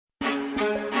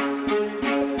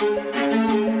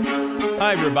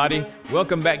Hi, everybody.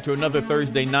 Welcome back to another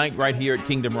Thursday night right here at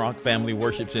Kingdom Rock Family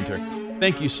Worship Center.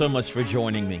 Thank you so much for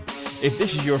joining me. If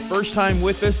this is your first time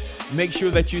with us, make sure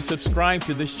that you subscribe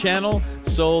to this channel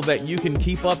so that you can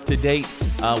keep up to date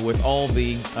with all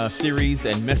the series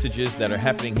and messages that are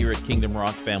happening here at Kingdom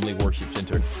Rock Family Worship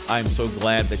Center. I'm so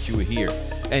glad that you are here.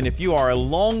 And if you are a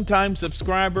longtime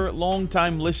subscriber,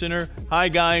 longtime listener, hi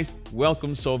guys,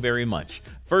 welcome so very much.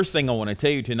 First thing I want to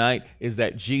tell you tonight is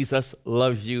that Jesus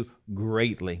loves you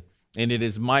greatly. And it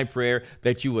is my prayer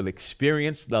that you will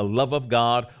experience the love of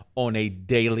God on a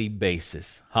daily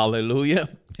basis. Hallelujah.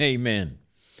 Amen.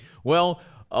 Well,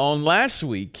 on last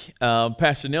week,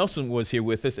 Pastor Nelson was here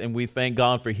with us, and we thank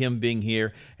God for him being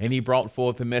here. And he brought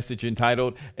forth a message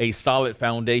entitled A Solid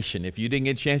Foundation. If you didn't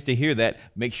get a chance to hear that,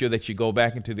 make sure that you go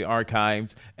back into the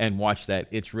archives and watch that.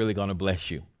 It's really going to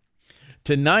bless you.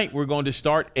 Tonight, we're going to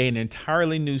start an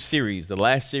entirely new series. The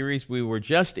last series we were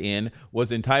just in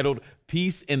was entitled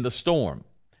Peace in the Storm.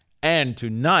 And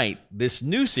tonight, this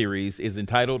new series is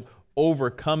entitled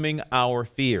Overcoming Our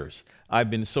Fears.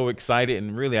 I've been so excited,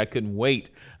 and really I couldn't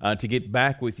wait to get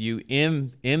back with you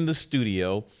in the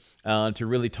studio to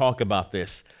really talk about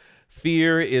this.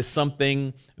 Fear is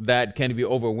something that can be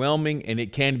overwhelming, and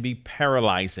it can be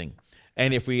paralyzing.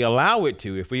 And if we allow it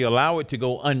to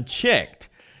go unchecked,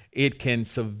 it can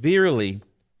severely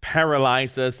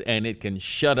paralyze us, and it can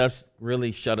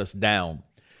really shut us down.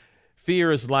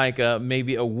 Fear is like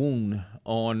maybe a wound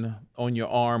on your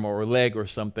arm or leg or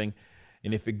something.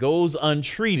 And if it goes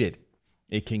untreated,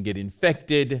 it can get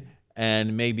infected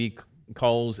and maybe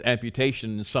cause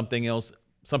amputation and something else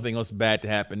bad to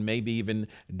happen, maybe even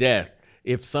death.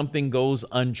 If something goes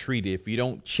untreated, if you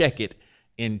don't check it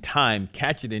in time,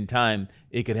 catch it in time,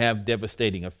 it could have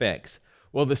devastating effects.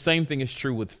 Well, the same thing is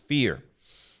true with fear.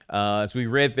 As we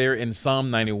read there in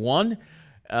Psalm 91,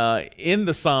 in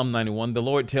the Psalm 91, the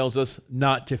Lord tells us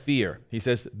not to fear. He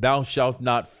says, thou shalt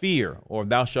not fear, or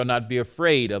thou shalt not be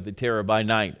afraid of the terror by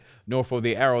night, nor for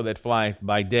the arrow that flieth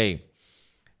by day.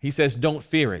 He says, don't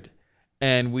fear it.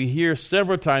 And we hear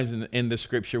several times in the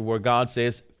scripture where God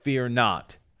says, fear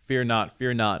not, fear not,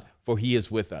 fear not, for he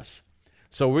is with us.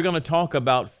 So we're going to talk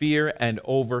about fear and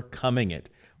overcoming it,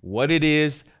 what it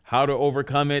is, how to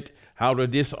overcome it, how to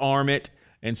disarm it.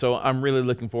 And so I'm really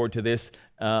looking forward to this,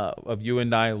 of you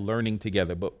and I learning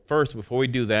together. But first, before we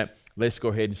do that, let's go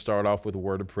ahead and start off with a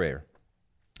word of prayer.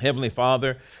 Heavenly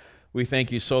Father, we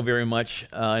thank you so very much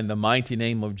in the mighty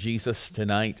name of Jesus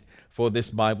tonight for this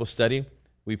Bible study.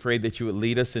 We pray that you would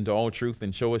lead us into all truth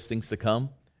and show us things to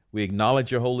come. We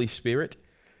acknowledge your Holy Spirit.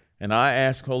 And I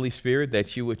ask, Holy Spirit,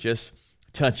 that you would just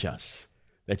touch us,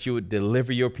 that you would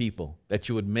deliver your people, that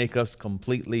you would make us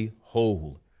completely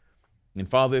whole. And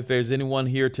Father, if there's anyone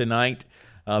here tonight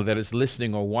that is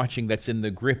listening or watching that's in the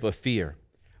grip of fear,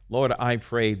 Lord, I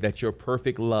pray that your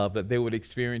perfect love, that they would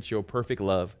experience your perfect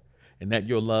love, and that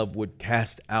your love would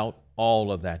cast out all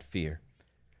of that fear,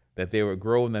 that they would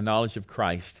grow in the knowledge of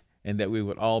Christ, and that we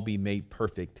would all be made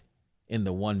perfect in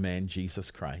the one man,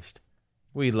 Jesus Christ.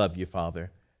 We love you,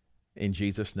 Father. In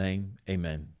Jesus' name,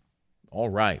 amen. All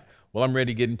right. Well, I'm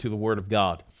ready to get into the Word of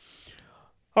God.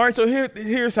 All right, so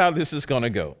here's how this is going to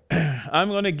go. I'm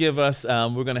going to give us,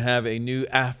 we're going to have a new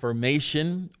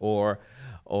affirmation or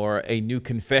a new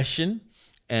confession,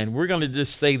 and we're going to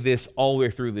just say this all the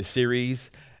way through the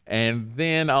series, and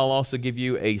then I'll also give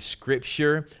you a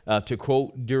scripture to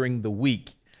quote during the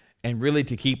week, and really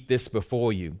to keep this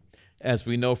before you. As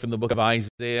we know from the book of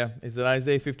Isaiah, is it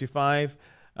Isaiah 55?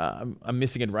 I'm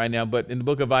missing it right now, but in the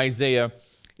book of Isaiah,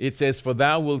 it says, for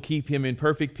thou wilt keep him in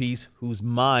perfect peace, whose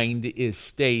mind is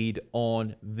stayed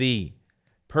on thee.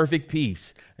 Perfect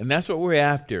peace. And that's what we're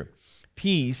after.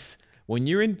 Peace. When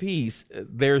you're in peace,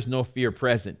 there's no fear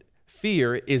present.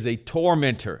 Fear is a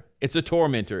tormentor. It's a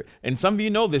tormentor. And some of you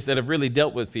know this that have really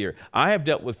dealt with fear. I have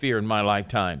dealt with fear in my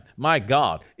lifetime. My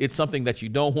God, it's something that you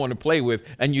don't want to play with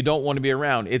and you don't want to be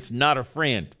around. It's not a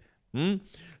friend.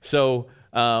 So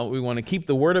we want to keep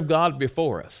the Word of God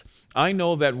before us. I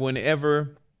know that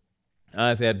whenever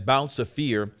I've had bouts of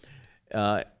fear,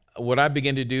 what I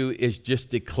began to do is just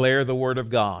declare the Word of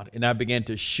God. And I began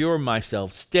to assure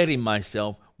myself, steady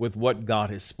myself with what God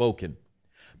has spoken.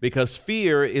 Because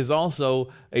fear is also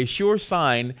a sure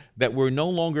sign that we're no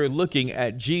longer looking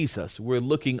at Jesus. We're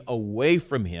looking away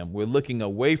from him. We're looking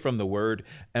away from the Word,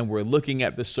 and we're looking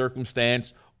at the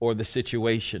circumstance or the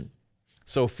situation.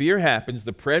 So fear happens,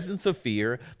 the presence of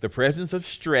fear, the presence of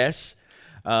stress,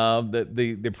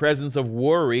 the presence of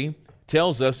worry,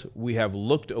 tells us we have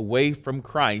looked away from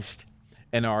Christ,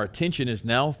 and our attention is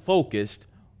now focused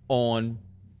on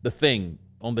the thing,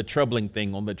 on the troubling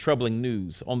thing, on the troubling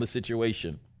news, on the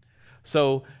situation.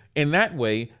 So in that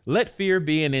way, let fear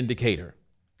be an indicator.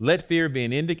 Let fear be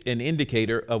an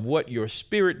indicator of what your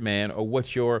spirit man, or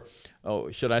what your,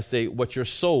 should I say, what your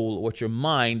soul, what your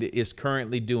mind is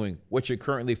currently doing, what you're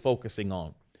currently focusing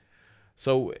on.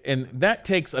 So, and that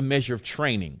takes a measure of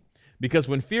training, because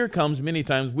when fear comes, many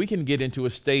times we can get into a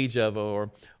stage of,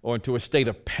 or into a state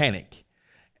of panic,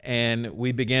 and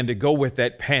we begin to go with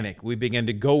that panic. We begin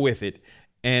to go with it,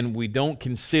 and we don't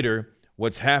consider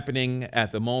what's happening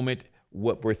at the moment,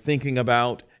 what we're thinking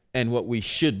about, and what we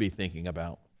should be thinking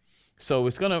about. So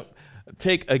it's going to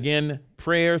take, again,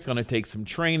 prayer. It's going to take some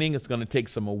training. It's going to take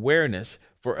some awareness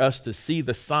for us to see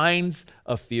the signs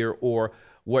of fear, or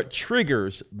what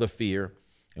triggers the fear.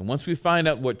 And once we find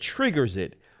out what triggers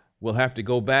it, we'll have to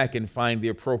go back and find the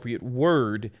appropriate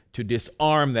word to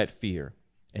disarm that fear.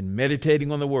 And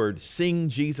meditating on the word, sing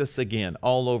Jesus again,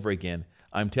 all over again,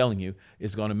 I'm telling you,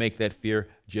 is going to make that fear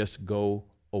just go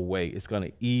away. It's going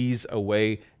to ease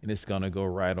away, and it's going to go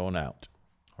right on out.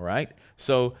 All right.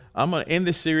 So I'm going to end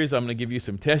this series. I'm going to give you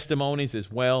some testimonies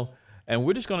as well. And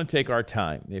we're just going to take our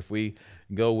time. If we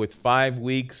go with 5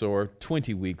 weeks or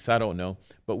 20 weeks, I don't know.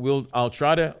 But I'll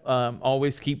try to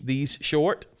always keep these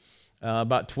short,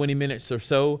 about 20 minutes or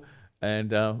so.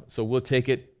 And so we'll take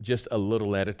it just a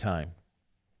little at a time.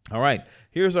 All right.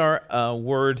 Here's our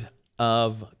word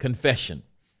of confession.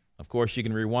 Of course, you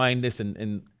can rewind this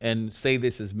and say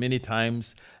this as many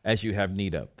times as you have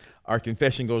need of. Our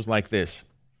confession goes like this.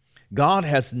 God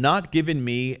has not given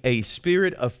me a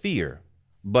spirit of fear,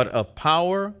 but of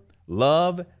power,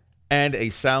 love, and a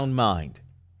sound mind.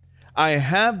 I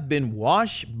have been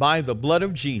washed by the blood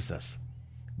of Jesus.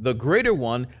 The greater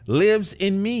one lives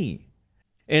in me,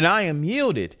 and I am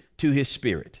yielded to his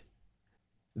spirit.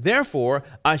 Therefore,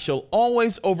 I shall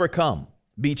always overcome,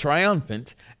 be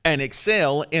triumphant, and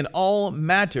excel in all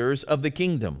matters of the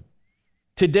kingdom.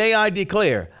 Today I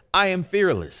declare I am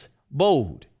fearless,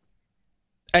 bold,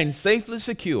 and safely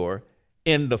secure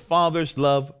in the Father's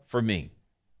love for me.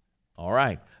 All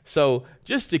right. So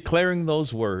just declaring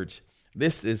those words,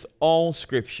 this is all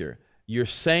scripture. You're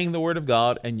saying the word of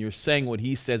God, and you're saying what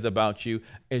he says about you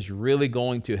is really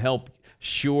going to help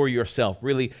shore yourself,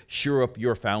 really shore up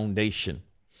your foundation.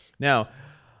 Now,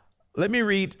 let me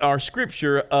read our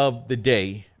scripture of the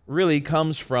day. Really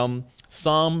comes from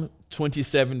Psalm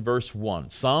 27, verse 1.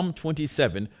 Psalm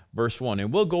 27, verse 1.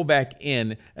 And we'll go back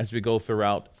in as we go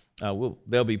throughout.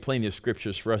 There'll be plenty of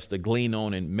scriptures for us to glean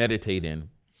on and meditate in.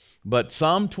 But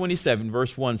Psalm 27,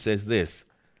 verse 1 says this,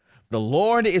 "The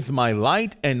Lord is my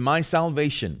light and my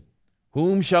salvation.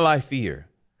 Whom shall I fear?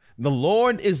 The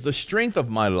Lord is the strength of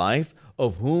my life.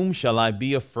 Of whom shall I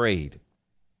be afraid?"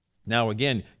 Now,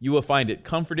 again, you will find it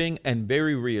comforting and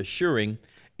very reassuring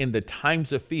in the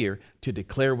times of fear to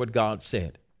declare what God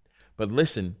said. But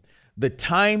listen, the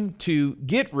time to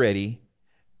get ready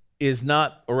is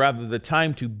not, or rather the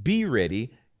time to be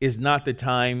ready is not the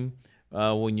time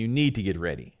when you need to get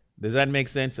ready. Does that make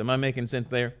sense? Am I making sense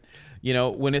there? You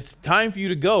know, when it's time for you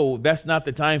to go, that's not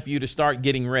the time for you to start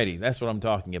getting ready. That's what I'm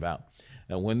talking about.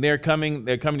 When they're coming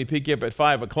to pick you up at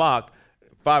 5 o'clock.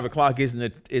 5 o'clock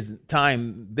isn't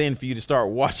time then for you to start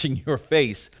washing your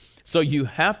face. So you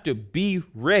have to be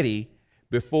ready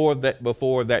before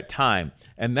that time.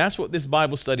 And that's what this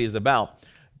Bible study is about.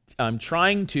 I'm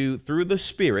trying to, through the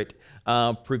Spirit,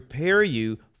 prepare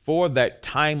you for that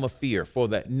time of fear, for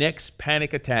that next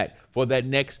panic attack, for that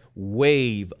next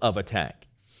wave of attack.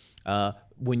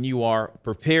 When you are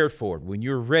prepared for it, when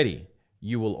you're ready,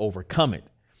 you will overcome it.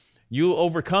 You'll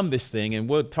overcome this thing, and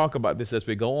we'll talk about this as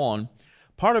we go on.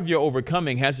 Part of your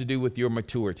overcoming has to do with your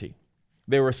maturity.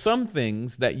 There were some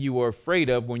things that you were afraid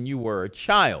of when you were a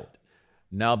child.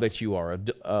 Now that you are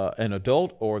an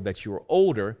adult, or that you're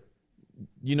older,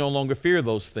 you no longer fear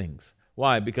those things.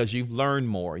 Why? Because you've learned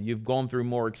more. You've gone through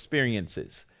more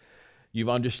experiences. You've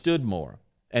understood more.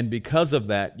 And because of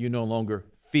that, you no longer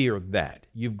fear that.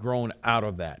 You've grown out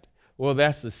of that. Well,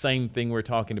 that's the same thing we're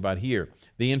talking about here.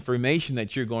 The information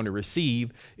that you're going to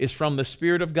receive is from the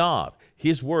Spirit of God.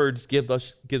 His words gives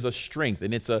us strength,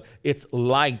 and it's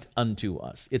light unto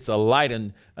us. It's a light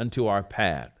unto our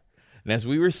path. And as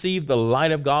we receive the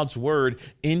light of God's word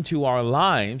into our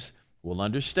lives, we'll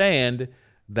understand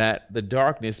that the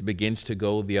darkness begins to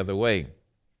go the other way,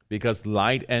 because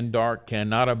light and dark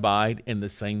cannot abide in the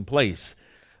same place.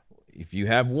 If you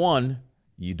have one,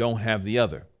 you don't have the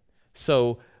other.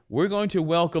 So we're going to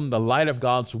welcome the light of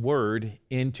God's word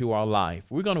into our life.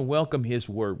 We're going to welcome his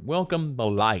word, welcome the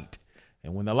light.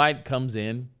 And when the light comes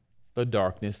in, the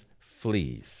darkness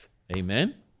flees.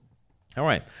 Amen? All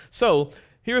right. So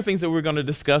here are things that we're going to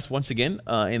discuss once again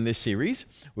in this series.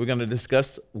 We're going to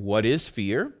discuss what is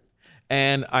fear,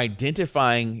 and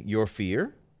identifying your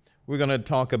fear. We're going to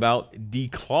talk about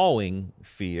declawing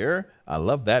fear. I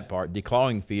love that part,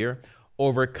 declawing fear,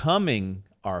 overcoming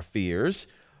our fears.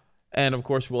 And of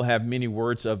course, we'll have many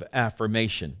words of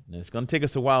affirmation. And it's going to take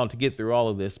us a while to get through all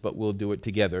of this, but we'll do it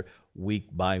together week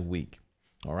by week.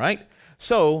 All right.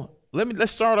 So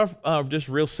let's start off just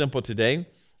real simple today.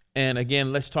 And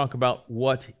again, let's talk about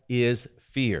what is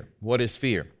fear. What is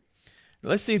fear?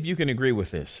 Let's see if you can agree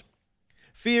with this.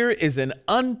 Fear is an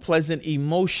unpleasant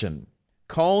emotion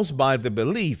caused by the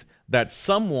belief that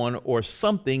someone or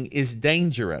something is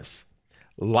dangerous,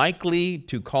 likely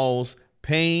to cause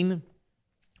pain,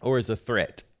 or is a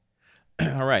threat.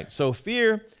 All right, so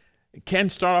fear can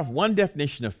start off, one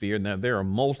definition of fear, now there are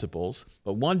multiples,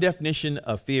 but one definition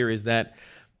of fear is that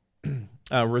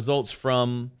results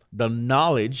from the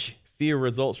knowledge, fear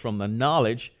results from the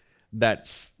knowledge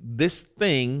that this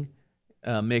thing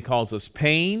may cause us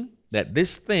pain, that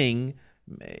this thing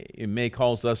may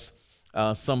cause us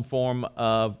some form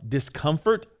of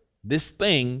discomfort. This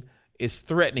thing is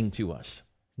threatening to us.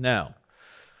 Now,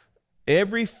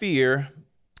 every fear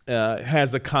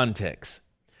has a context.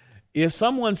 If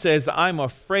someone says, I'm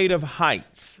afraid of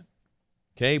heights,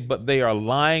 okay, but they are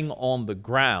lying on the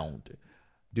ground,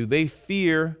 do they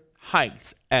fear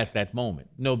heights at that moment?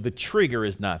 No, the trigger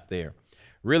is not there.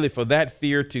 Really, for that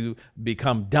fear to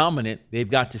become dominant, they've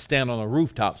got to stand on a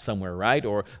rooftop somewhere, right?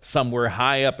 Or somewhere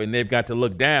high up, and they've got to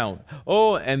look down.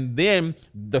 Oh, and then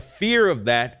the fear of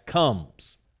that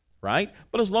comes, right?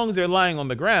 But as long as they're lying on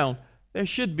the ground, there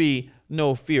should be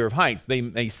no fear of heights.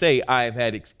 They say, I've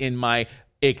had in my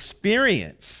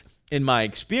experience, I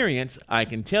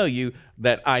can tell you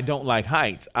that I don't like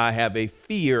heights. I have a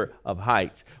fear of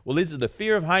heights. Well, is it the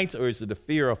fear of heights, or is it the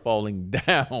fear of falling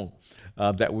down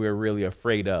that we're really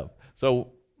afraid of?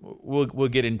 So we'll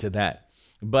get into that.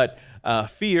 But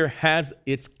fear has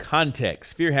its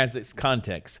context. Fear has its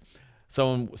context.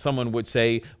 Someone would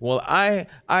say, well,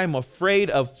 I'm afraid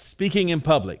of speaking in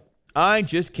public. I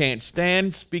just can't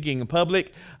stand speaking in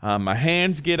public. My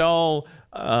hands get all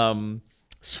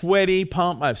sweaty.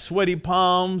 I have sweaty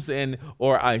palms,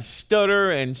 or I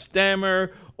stutter and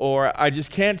stammer, or I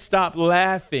just can't stop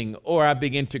laughing, or I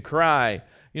begin to cry.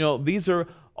 You know, these are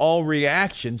all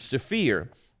reactions to fear.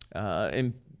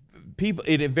 And people,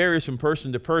 it varies from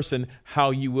person to person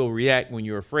how you will react when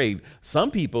you're afraid. Some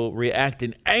people react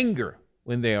in anger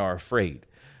when they are afraid.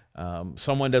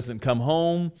 Someone doesn't come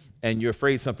home and you're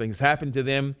afraid something's happened to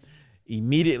them,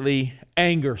 immediately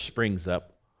anger springs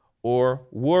up or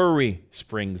worry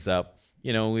springs up.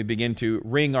 You know, we begin to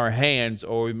wring our hands,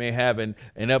 or we may have an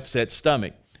upset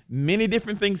stomach. Many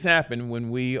different things happen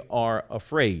when we are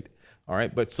afraid. All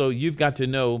right, but so you've got to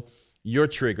know your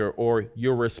trigger or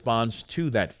your response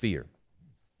to that fear.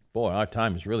 Boy, our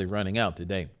time is really running out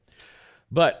today.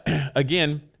 But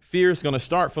again, fear is going to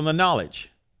start from the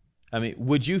knowledge. I mean,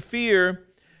 would you fear,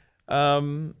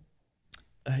 there's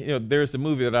a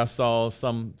movie that I saw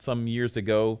some years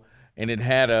ago, and it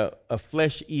had a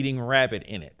flesh-eating rabbit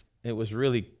in it. It was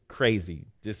really crazy.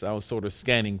 I was sort of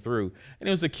scanning through, and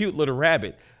it was a cute little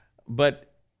rabbit,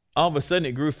 but all of a sudden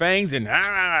it grew fangs and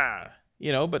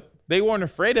but they weren't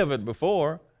afraid of it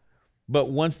before. But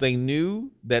once they knew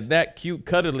that cute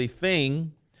cuddly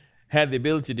thing had the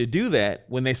ability to do that,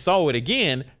 when they saw it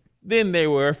again, then they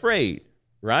were afraid,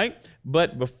 right?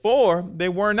 But before, they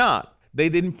were not. They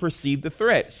didn't perceive the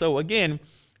threat. So again,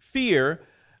 fear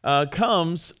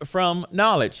comes from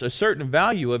knowledge. A certain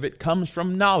value of it comes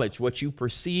from knowledge. What you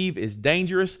perceive is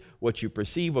dangerous. What you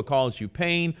perceive will cause you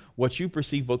pain. What you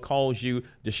perceive will cause you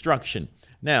destruction.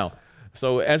 Now,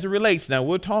 so as it relates, now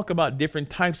we'll talk about different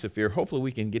types of fear. Hopefully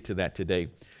we can get to that today.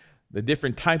 The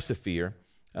different types of fear.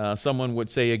 Someone would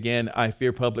say, again, I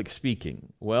fear public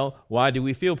speaking. Well, why do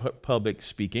we fear public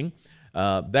speaking?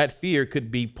 That fear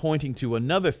could be pointing to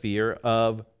another fear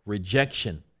of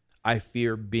rejection. I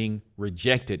fear being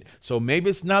rejected. So maybe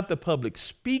it's not the public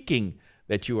speaking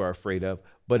that you are afraid of,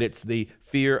 but it's the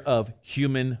fear of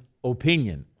human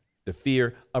opinion, the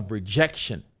fear of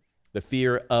rejection, the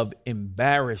fear of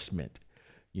embarrassment.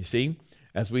 You see,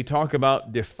 as we talk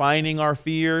about defining our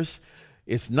fears,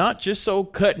 it's not just so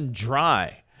cut and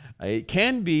dry. It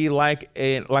can be like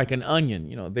an onion.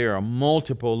 You know, there are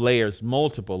multiple layers.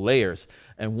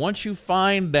 And once you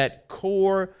find that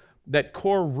core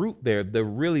root there,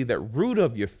 that root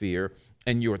of your fear,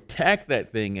 and you attack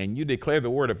that thing and you declare the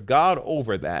word of God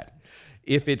over that,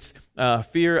 If it's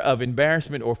fear of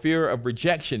embarrassment or fear of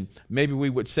rejection, maybe we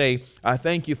would say, I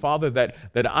thank you, Father,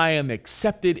 that I am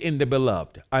accepted in the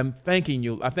beloved. I'm thanking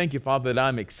you. I thank you, Father, that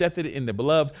I'm accepted in the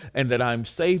beloved and that I'm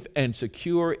safe and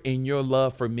secure in your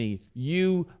love for me.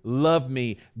 You love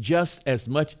me just as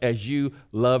much as you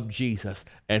love Jesus.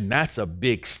 And that's a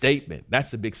big statement.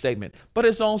 That's a big statement. But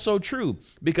it's also true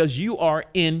because you are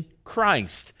in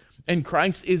Christ. And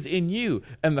Christ is in you,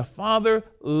 and the Father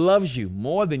loves you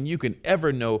more than you can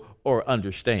ever know or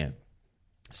understand.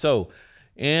 So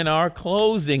in our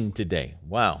closing today,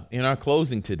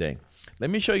 let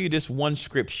me show you this one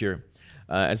scripture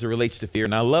as it relates to fear.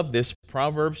 And I love this,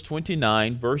 Proverbs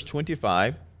 29, verse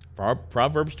 25.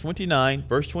 Proverbs 29,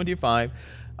 verse 25.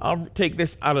 I'll take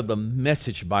this out of the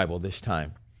Message Bible this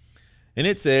time. And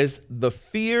it says, the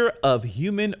fear of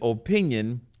human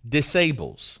opinion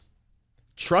disables.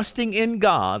 Trusting in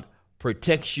God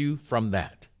protects you from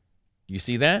that. You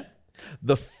see that?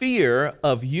 The fear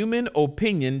of human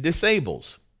opinion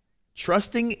disables.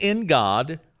 Trusting in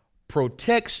God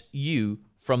protects you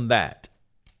from that.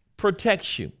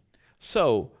 Protects you.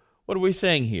 So, what are we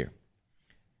saying here?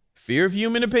 Fear of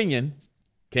human opinion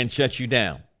can shut you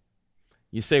down.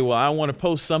 You say, well, I want to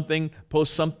post something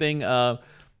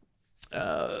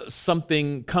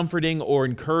comforting or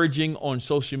encouraging on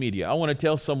social media. I want to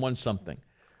tell someone something.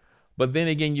 But then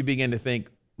again, you begin to think,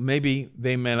 maybe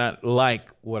they may not like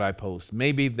what I post.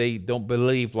 Maybe they don't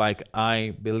believe like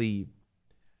I believe.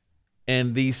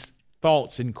 And these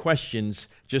thoughts and questions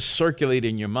just circulate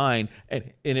in your mind,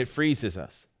 and it freezes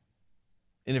us.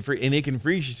 And it can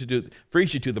freeze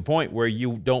you to the point where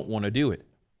you don't want to do it.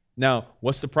 Now,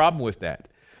 what's the problem with that?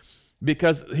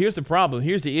 Because here's the problem.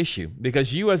 Here's the issue.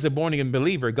 Because you as a born-again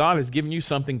believer, God has given you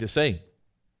something to say.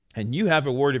 And you have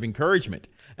a word of encouragement.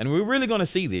 And we're really going to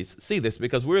see this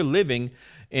because we're living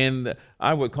in,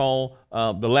 I would call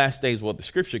the last days, what the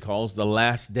scripture calls the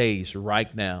last days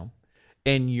right now.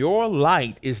 And your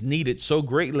light is needed so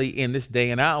greatly in this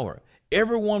day and hour.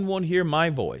 Everyone won't hear my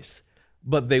voice,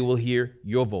 but they will hear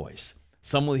your voice.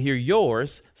 Some will hear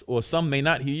yours, or some may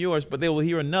not hear yours, but they will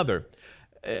hear another.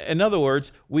 In other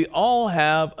words, we all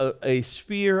have a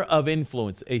sphere of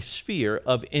influence,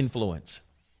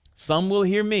 Some will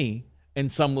hear me,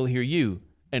 and some will hear you,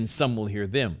 and some will hear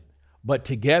them. But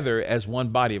together, as one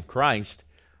body of Christ,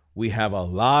 we have a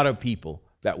lot of people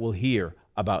that will hear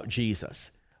about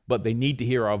Jesus. But they need to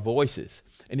hear our voices.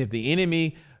 And if the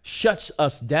enemy shuts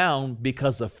us down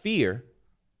because of fear,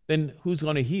 then who's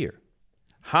going to hear?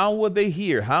 How will they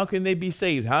hear? How can they be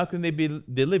saved? How can they be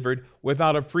delivered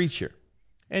without a preacher?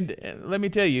 And let me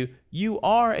tell you, you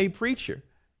are a preacher.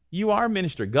 You are a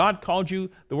minister. God called you,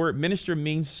 the word minister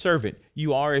means servant.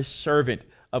 You are a servant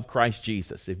of Christ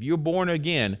Jesus. If you're born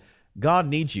again, God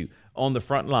needs you on the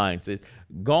front lines.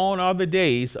 Gone are the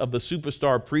days of the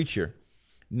superstar preacher.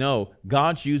 No,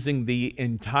 God's using the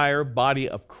entire body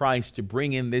of Christ to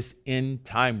bring in this end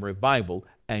time revival,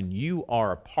 and you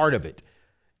are a part of it.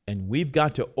 And we've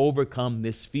got to overcome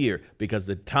this fear, because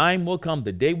the time will come,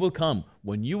 the day will come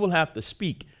when you will have to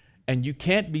speak, and you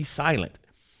can't be silent.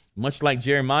 Much like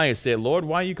Jeremiah said, Lord,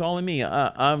 why are you calling me?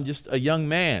 I'm just a young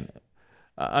man.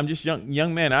 I'm just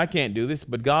young man. I can't do this.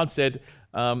 But God said,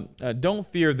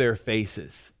 don't fear their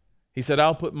faces. He said,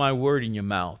 I'll put my word in your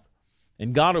mouth.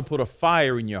 And God will put a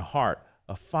fire in your heart,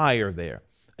 a fire there,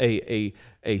 a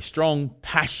strong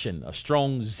passion, a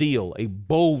strong zeal, a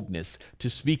boldness to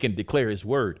speak and declare his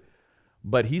word.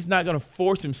 But he's not going to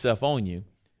force himself on you.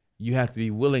 You have to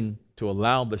be willing to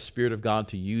allow the Spirit of God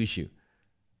to use you.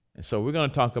 And so we're going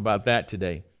to talk about that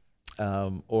today,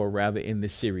 or rather in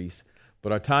this series.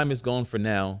 But our time is gone for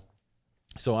now.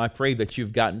 So I pray that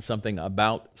you've gotten something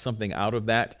out of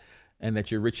that, and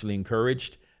that you're richly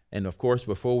encouraged. And of course,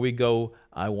 before we go,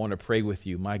 I want to pray with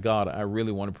you. My God, I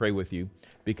really want to pray with you,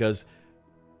 because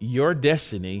your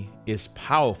destiny is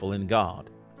powerful in God.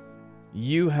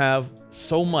 You have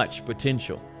so much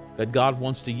potential that God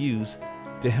wants to use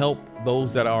to help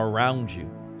those that are around you.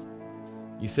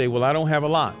 You say, well, I don't have a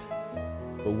lot,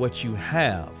 but what you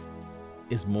have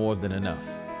is more than enough.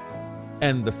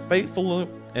 And the faithful,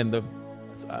 and the,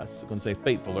 I was going to say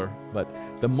faithfuler, but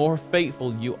the more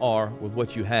faithful you are with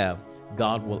what you have,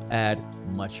 God will add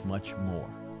much, much more.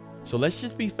 So let's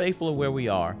just be faithful of where we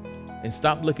are and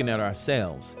stop looking at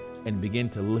ourselves and begin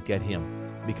to look at him,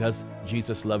 because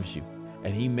Jesus loves you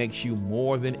and he makes you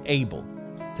more than able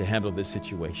to handle this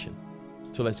situation.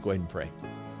 So let's go ahead and pray.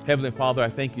 Heavenly Father, I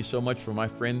thank you so much for my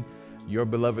friend, your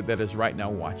beloved that is right now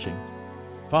watching.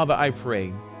 Father, I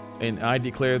pray and I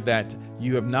declare that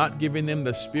you have not given them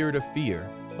the spirit of fear,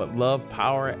 but love,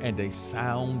 power, and a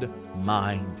sound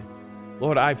mind.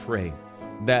 Lord, I pray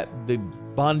that the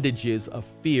bondages of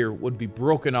fear would be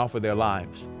broken off of their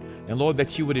lives. And Lord,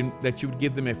 that you would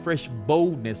give them a fresh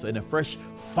boldness and a fresh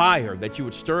fire, that you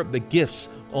would stir up the gifts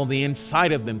on the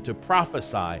inside of them to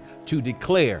prophesy, to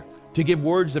declare, to give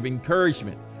words of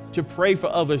encouragement, to pray for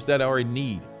others that are in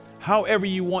need. However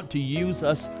you want to use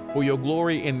us for your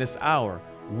glory in this hour,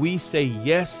 we say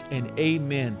yes and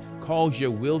amen. Cause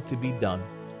your will to be done.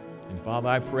 And Father,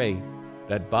 I pray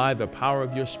that by the power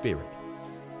of your Spirit,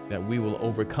 that we will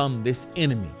overcome this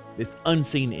enemy, this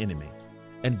unseen enemy,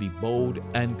 and be bold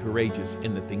and courageous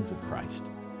in the things of Christ.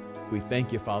 We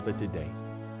thank you, Father, today.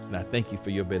 And I thank you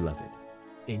for your beloved.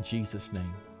 In Jesus'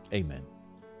 name, amen.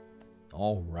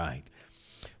 All right.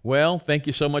 Well, thank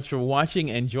you so much for watching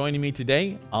and joining me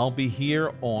today. I'll be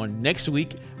here on next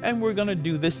week, and we're going to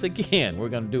do this again. We're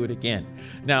going to do it again.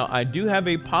 Now, I do have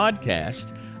a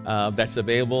podcast that's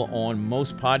available on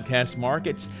most podcast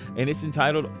markets, and it's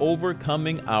entitled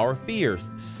Overcoming Our Fears.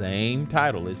 Same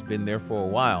title. It's been there for a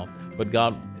while, but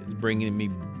God is bringing me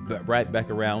right back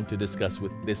around to discuss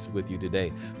this with you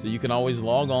today. So you can always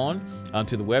log on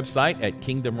to the website at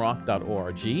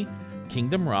kingdomrock.org,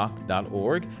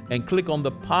 kingdomrock.org, and click on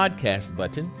the podcast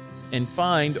button and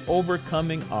find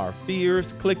Overcoming Our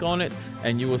Fears. Click on it,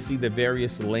 and you will see the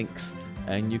various links,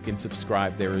 and you can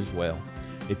subscribe there as well.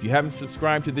 If you haven't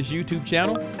subscribed to this YouTube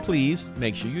channel, please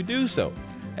make sure you do so.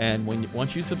 And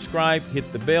once you subscribe,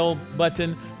 hit the bell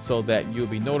button so that you'll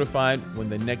be notified when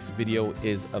the next video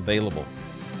is available.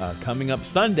 Coming up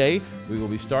Sunday, we will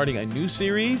be starting a new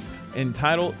series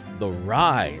entitled The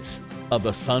Rise of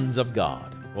the Sons of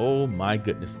God. Oh my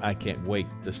goodness, I can't wait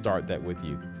to start that with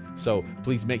you. So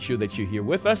please make sure that you're here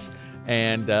with us,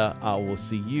 and I will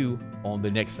see you on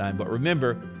the next time. But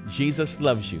remember, Jesus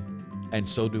loves you, and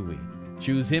so do we.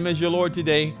 Choose him as your Lord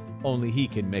today. Only he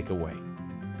can make a way.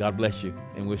 God bless you,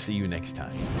 and we'll see you next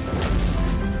time.